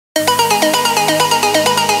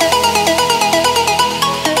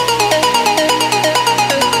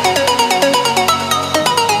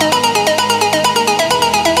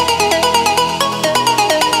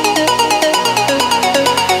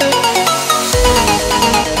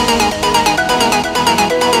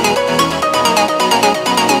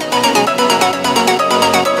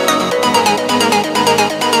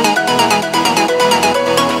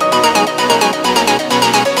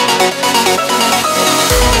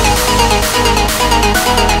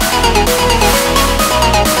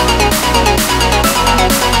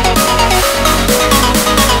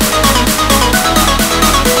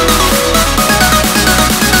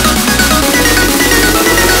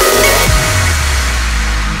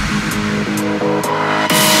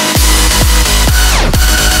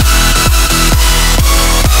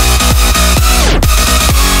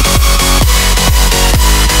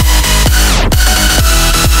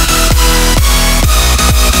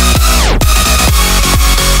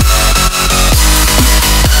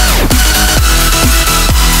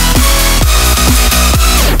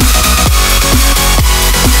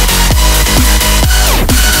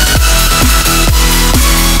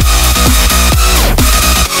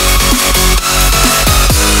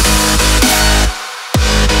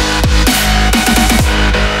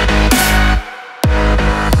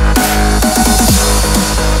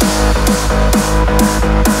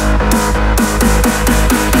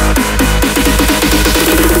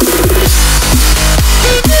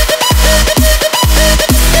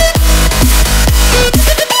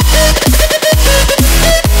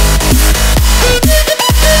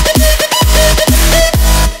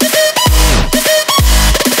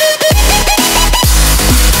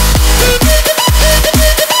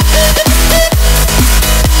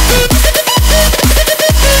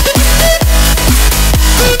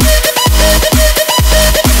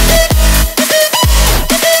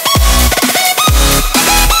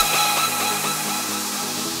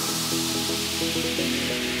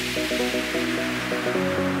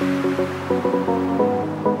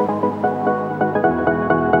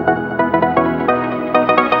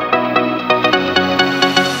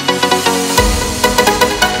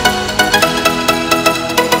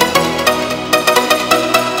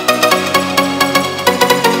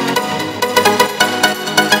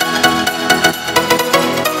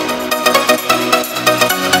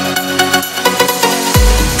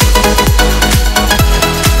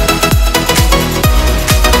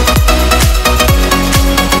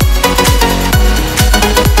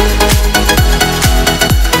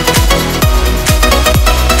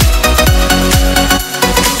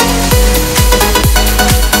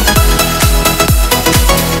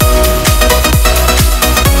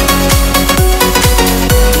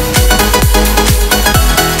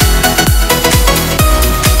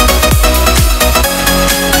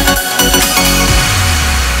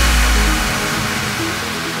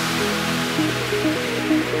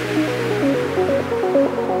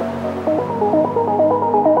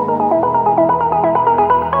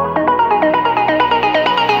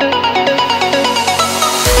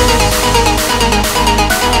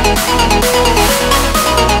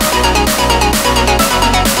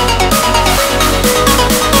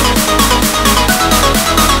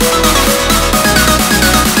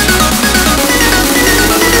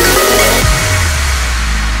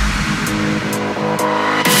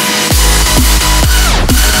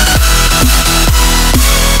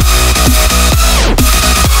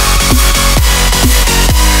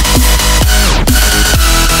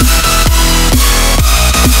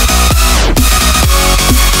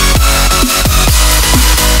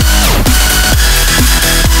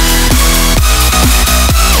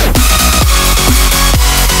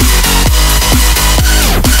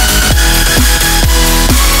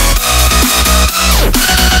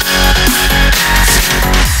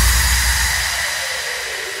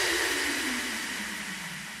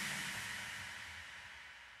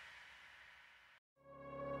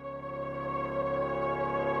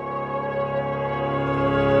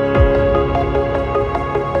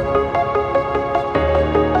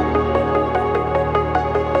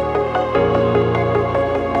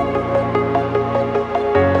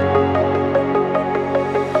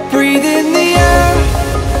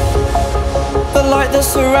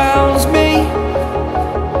else surrounds me.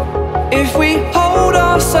 If we hold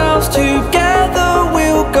ourselves together,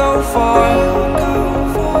 we'll go far.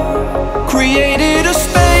 Created a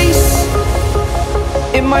space.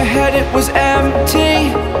 In my head it was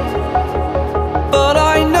empty, but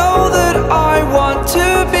I know that I want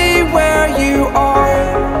to be where you are.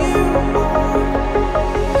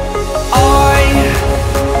 I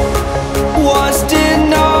was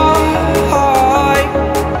denied.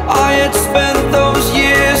 I had spent those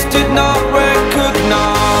years, did not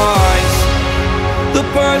recognize the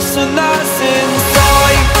person that's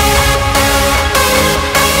inside.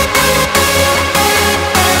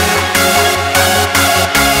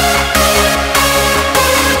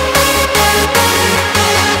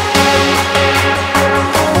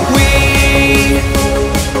 We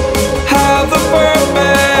have a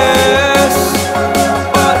purpose,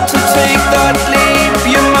 but to take that leap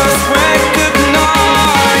you must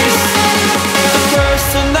recognize the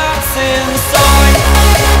person that's inside.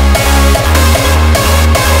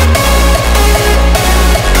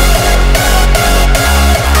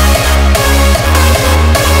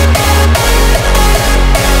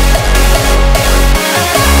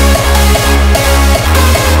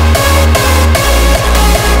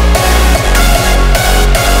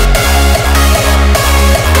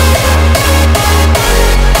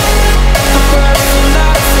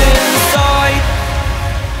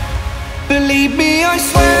 Believe me, I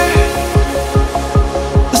swear,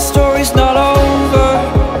 the story's not over.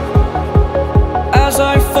 As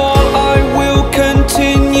I fall, I will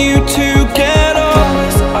continue to get up.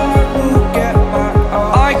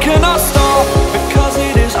 I cannot stop because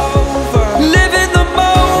it is over. Live in the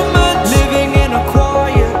moment, living in a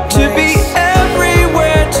quiet place. To be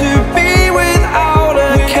everywhere, to be without a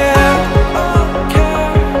care.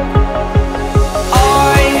 I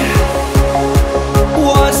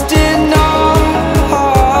was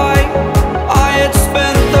denied. I had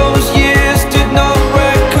spent those years, did not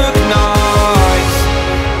recognize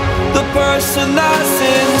the person that's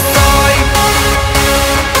inside.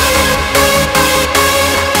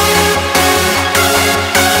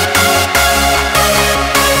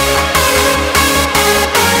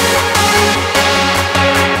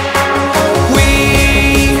 We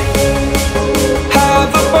have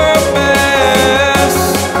a purpose,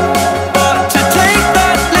 but to take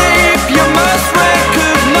that leap you must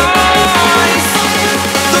recognize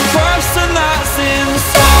the person that's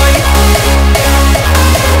inside.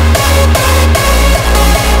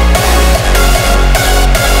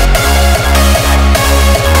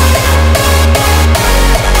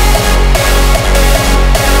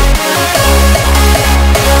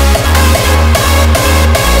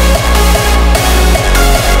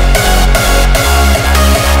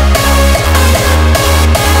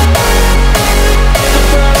 The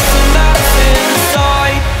person that's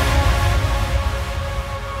inside.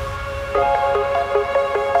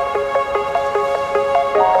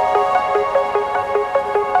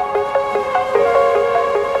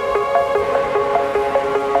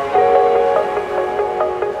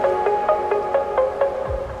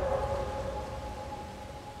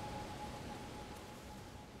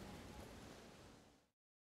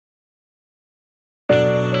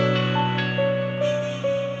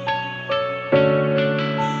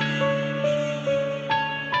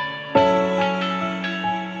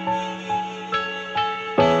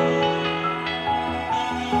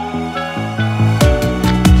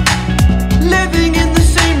 Living in the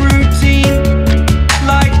same routine,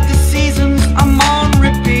 like the seasons I'm on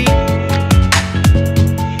repeat.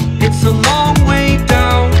 It's a long way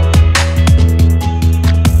down.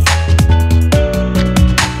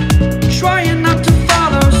 Trying not to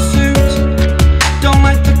follow suit. Don't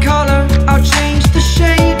like the color, I'll change the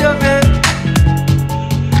shade of it.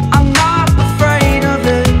 I'm not afraid of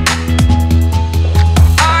it.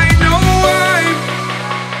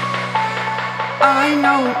 I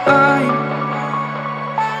know I'm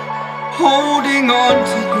holding on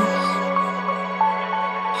to this,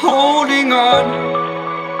 holding on.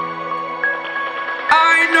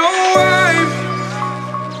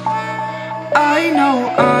 I know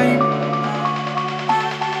I'm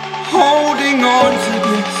holding on to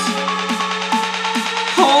this,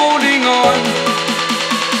 holding on.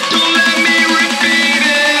 Don't let me repeat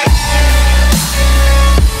it.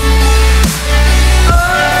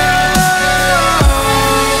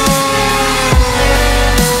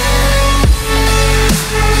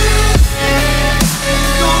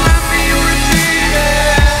 Don't let me repeat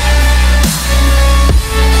it.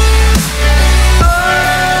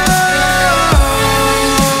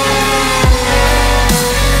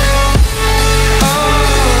 Oh.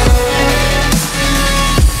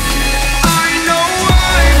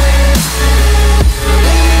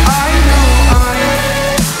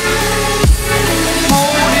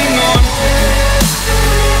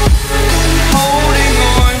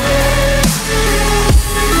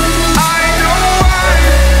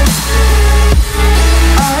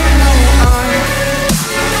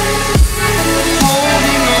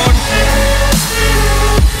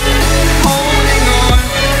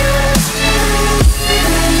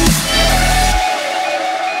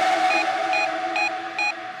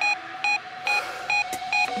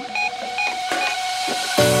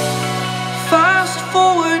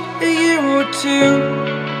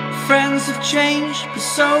 change, but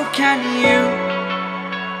so can you.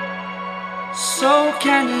 So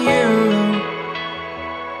can you.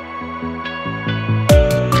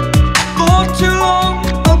 For too long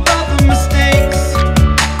about the mistakes,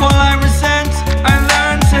 while I resent, I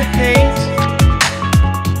learned to hate.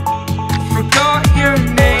 Forgot your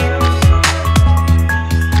names.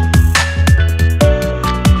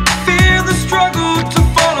 Fear the struggle to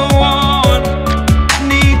follow on.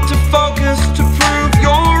 Need to focus to prove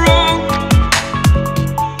you're wrong.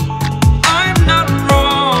 I'm not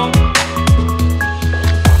wrong.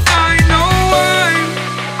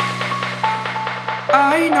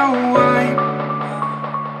 I know I'm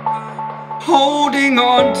holding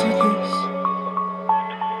on to this.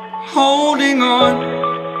 Holding on.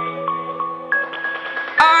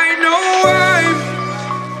 I know I'm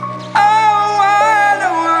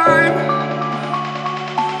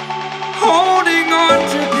holding on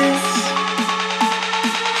to this.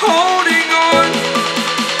 Holding on.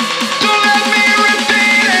 Don't let me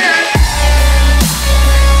repeat it.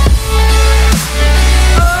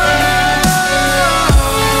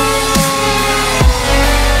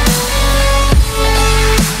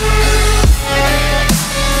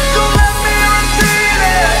 Don't let me repeat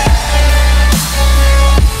it.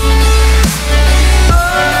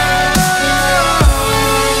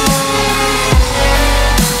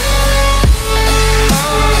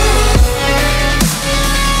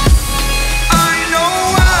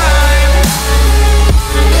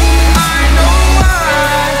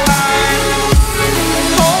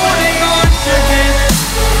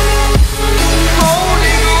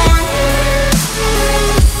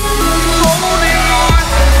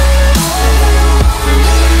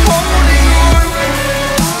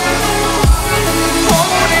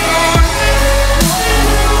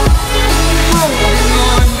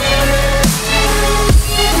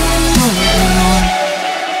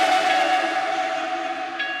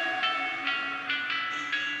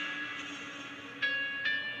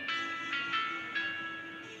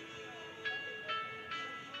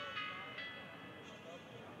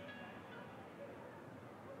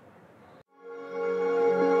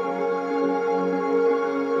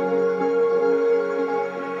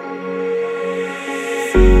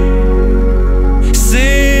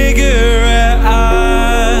 Cigarette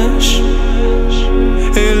ash,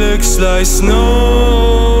 it looks like snow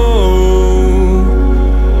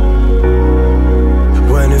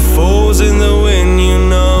when it falls in the wind, you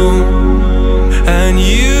know. And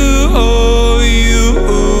you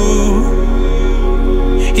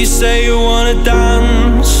say you wanna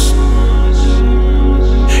dance.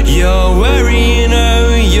 You're wary, you know,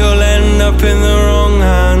 you'll end up in the wrong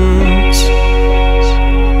hands.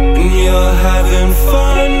 And you're having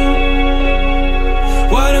fun.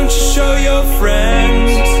 Why don't you show your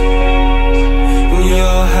friends? And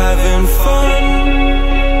you're having fun.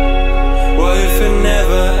 What if it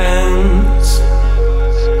never ends?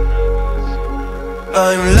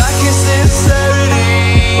 I'm lacking sincerity,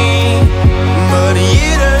 but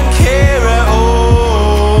you don't care at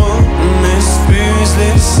all. Miss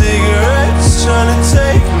booze-lit cigarettes trying to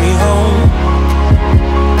take me home.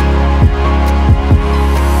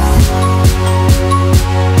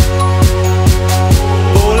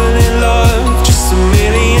 Falling in love just a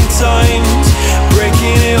million times,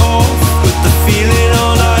 breaking it off, put the feeling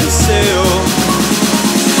on ice still.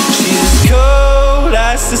 She's as cold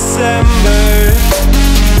as December.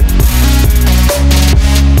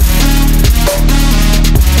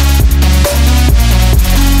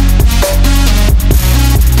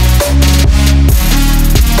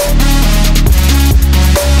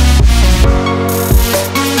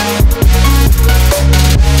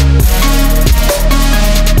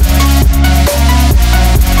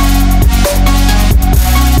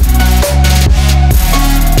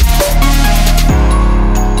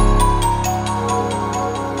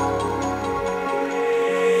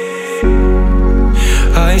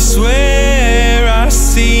 I swear I've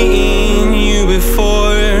seen you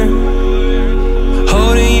before,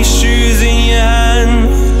 holding your shoes in your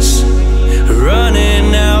hands,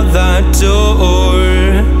 running out that door.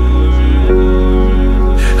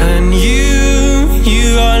 And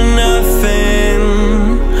you are nothing,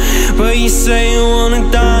 but you say you wanna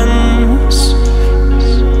dance.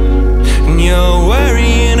 And you're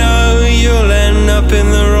wary, you know, you'll end up in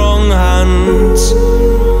the wrong hands.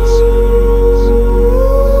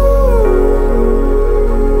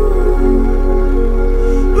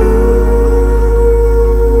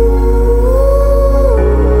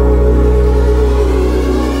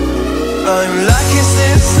 I'm lacking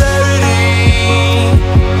sincerity,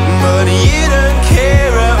 but you don't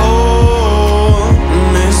care at all.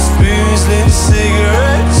 Miss booze-lit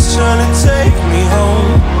cigarettes trying to take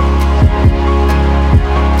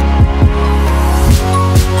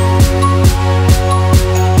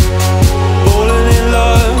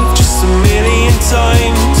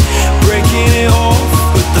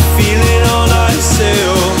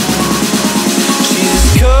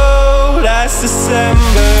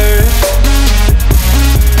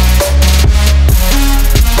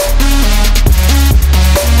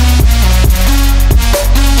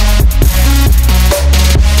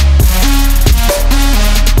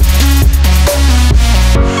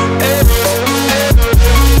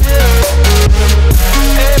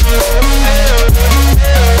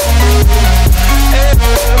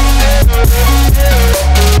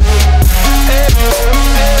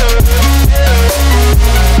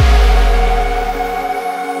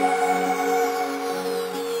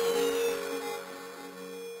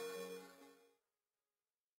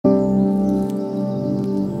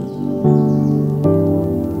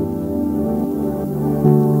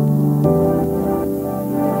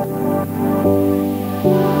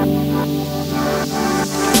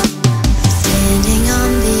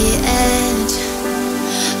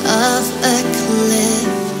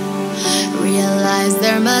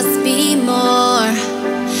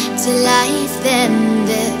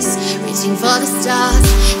the stars,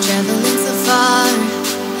 traveling so far,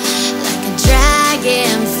 like a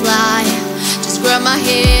dragonfly. Just grab my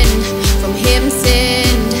hand from heaven's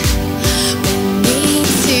end. With me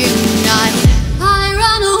tonight. I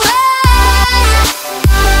run away.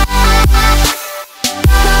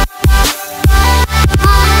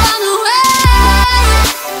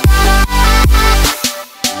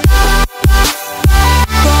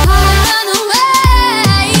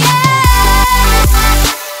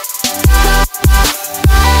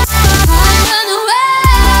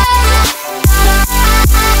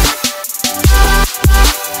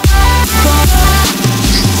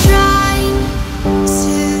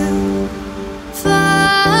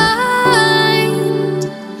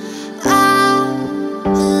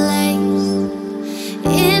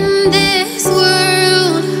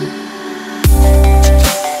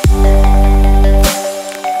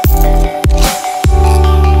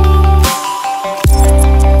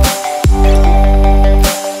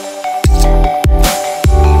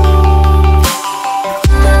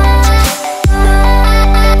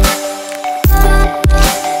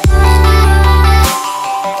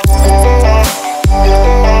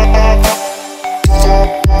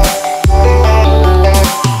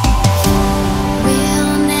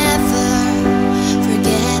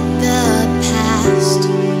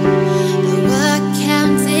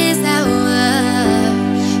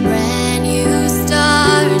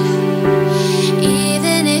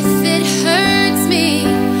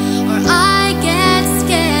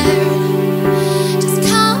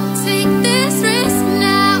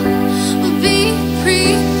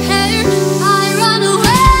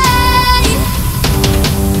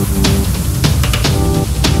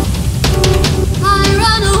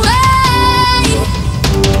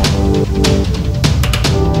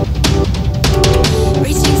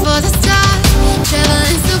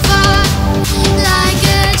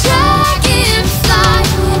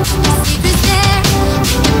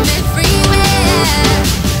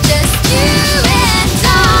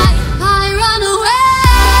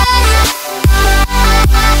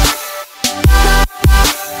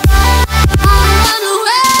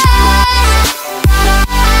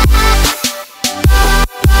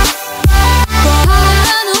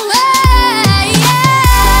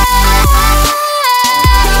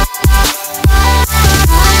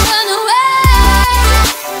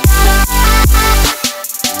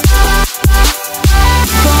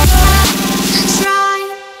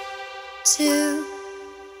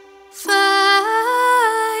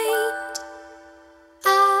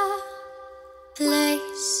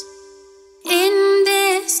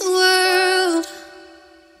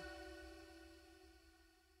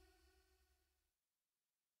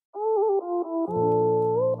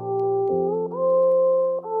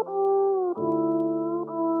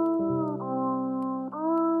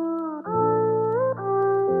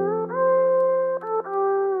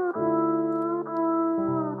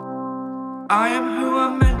 I am who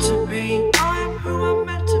I'm meant to be. I am who I'm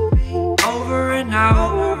meant to be. Over and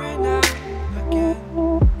out again.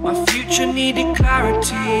 My future needed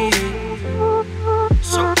clarity,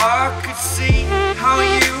 so I could see how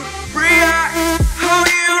you react, how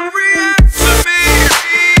you'd react to me.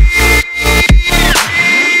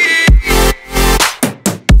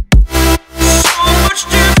 So much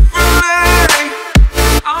differently.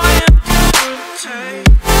 I am different.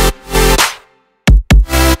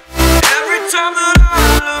 Time that I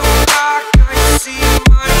look back, I see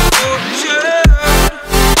my fortune.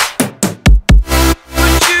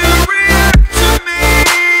 But you react to me.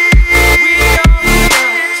 We are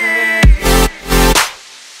reacting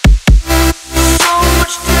so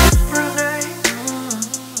much differently.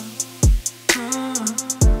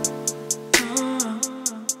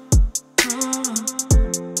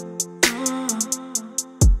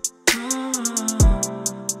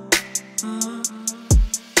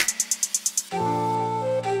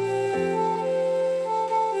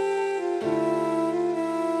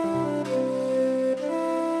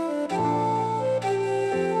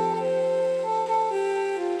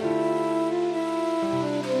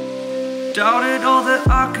 Doubted all that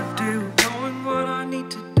I could do, knowing what I need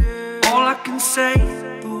to do. All I can say,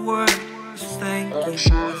 the word is thank you.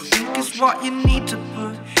 I think is what you need to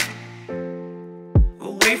push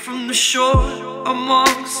away from the shore,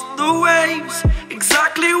 amongst the waves.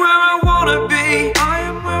 Exactly where I wanna be. I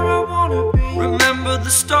am where I wanna be. Remember the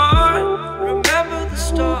start,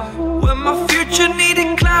 when my future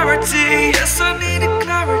needed clarity. Yes, I needed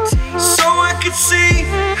clarity, so I could see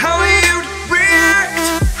how you'd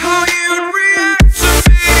react, how you'd react to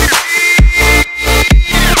me.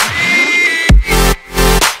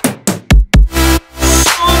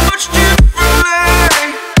 So much differently,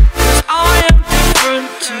 'cause I am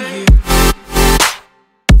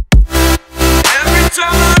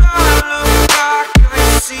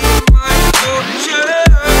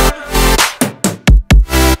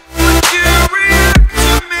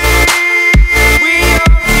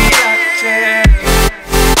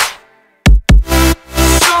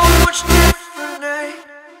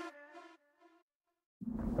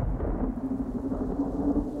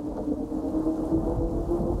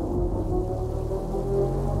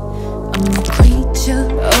I'm a creature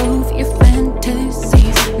of your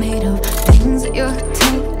fantasies, made of things that you're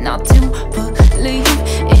told not to believe.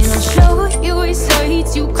 And I'll show you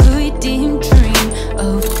sights you couldn't dream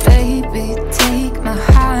of. Baby, take my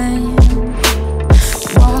hand.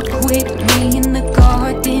 Walk with me in the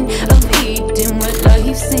garden of Eden, where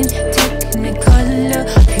life's in technicolor,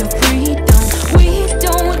 pure freedom. We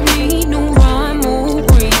don't need no rhyme or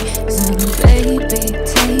reason. Baby,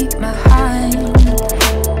 take my hand.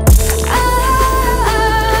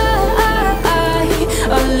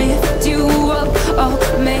 I'll lift you up, I'll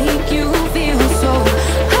make you feel so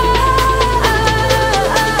high.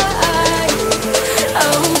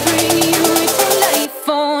 I'll bring you to life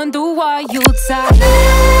on the wild side.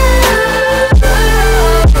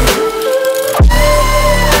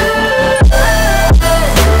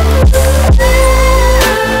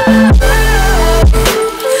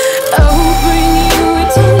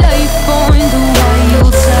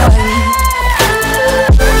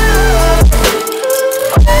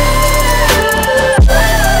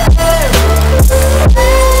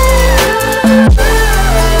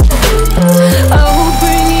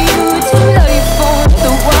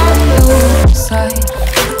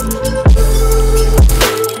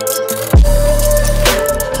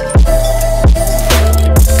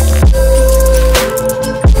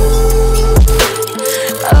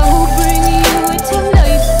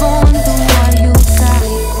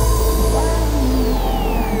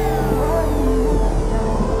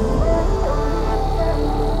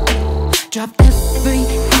 Dropped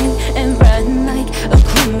everything and ran like a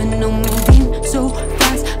criminal, moving so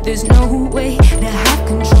fast, there's no way to have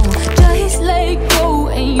control. Just let go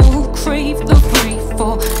and you'll crave the free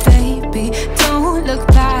fall. Baby, don't look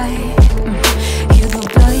back. Hear the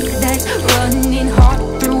blood that's running hot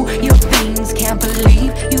through your veins. Can't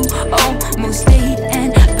believe you almost stayed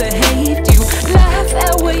and behaved. You laugh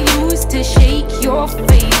at what used to shake your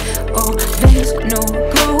faith. Oh, there's no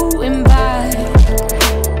going back.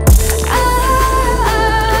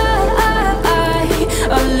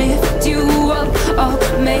 I'll lift you up, I'll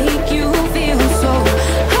make you feel so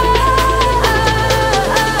high.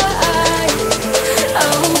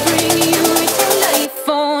 I'll bring you to life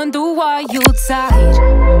on the wild side.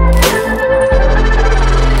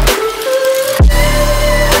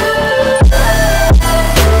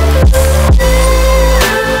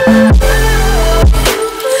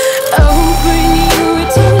 I'll bring you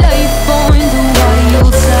to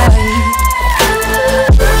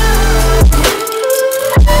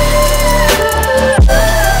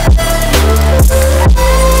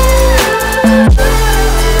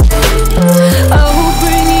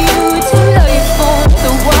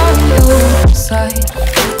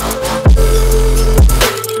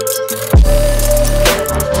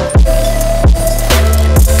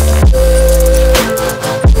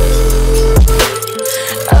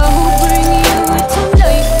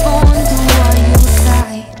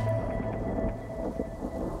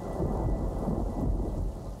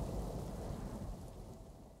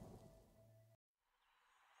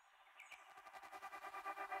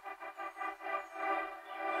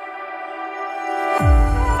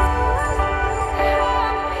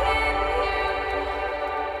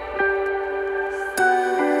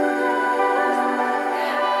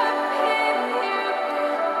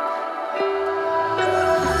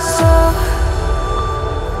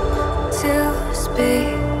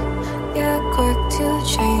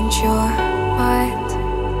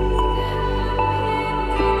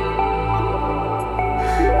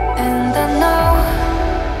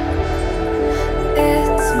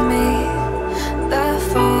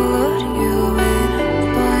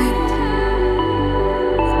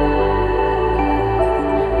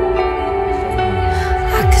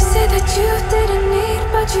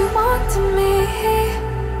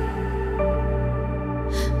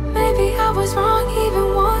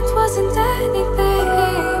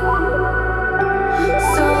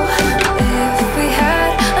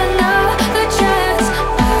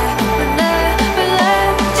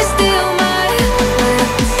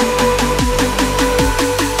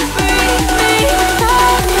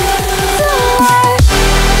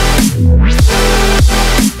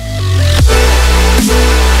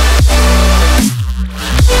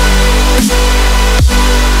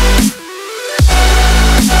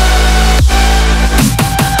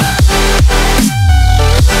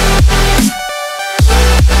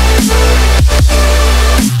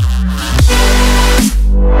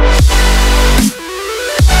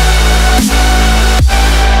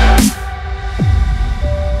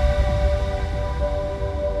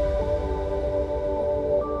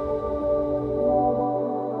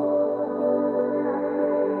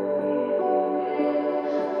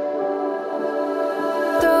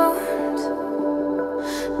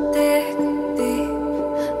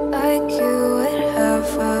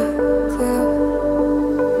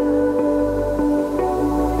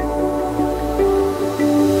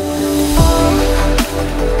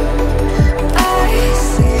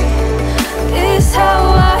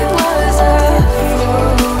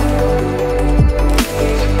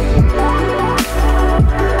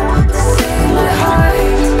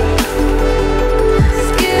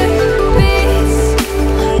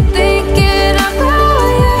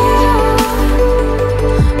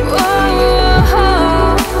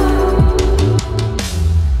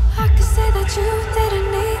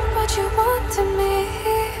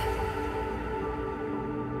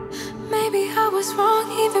maybe I was wrong,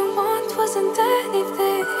 even want wasn't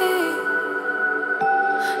anything.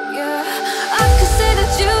 Yeah, I could say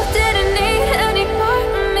that you didn't need any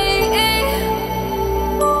part of me.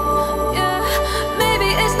 Yeah, maybe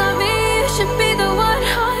it's not me, you should be the one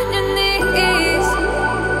on your knees.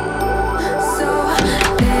 So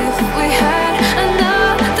if we had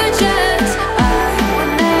another chance, I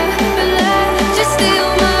would never let you steal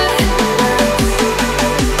my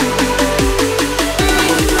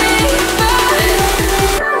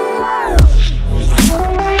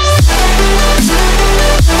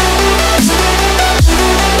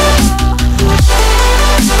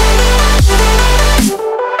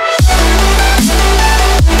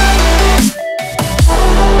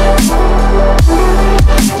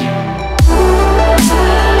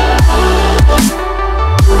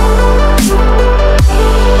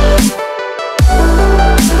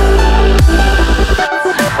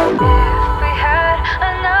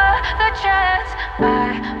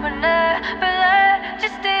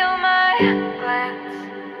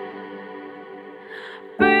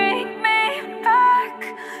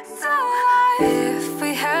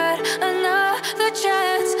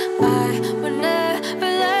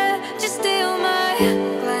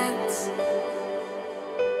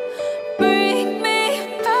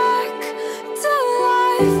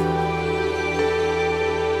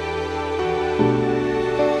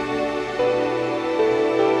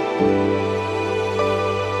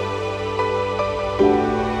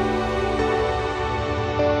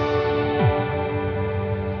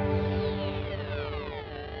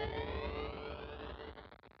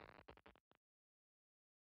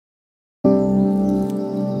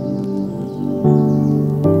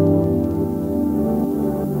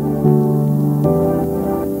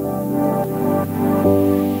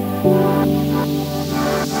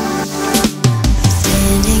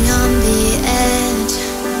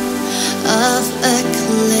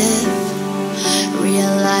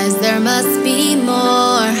there must be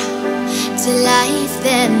more to life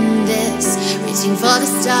than this. Reaching for the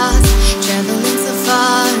stars, traveling so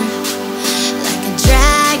far, like a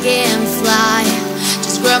dragonfly.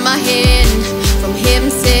 Just grab my hand from him,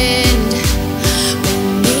 send with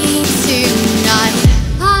me tonight.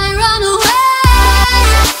 I run away.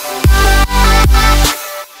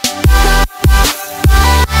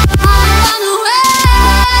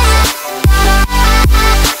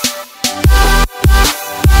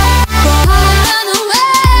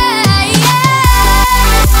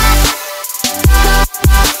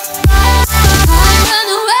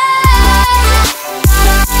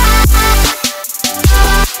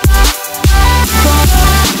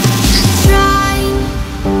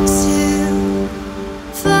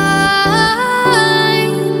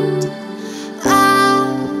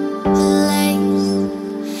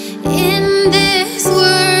 This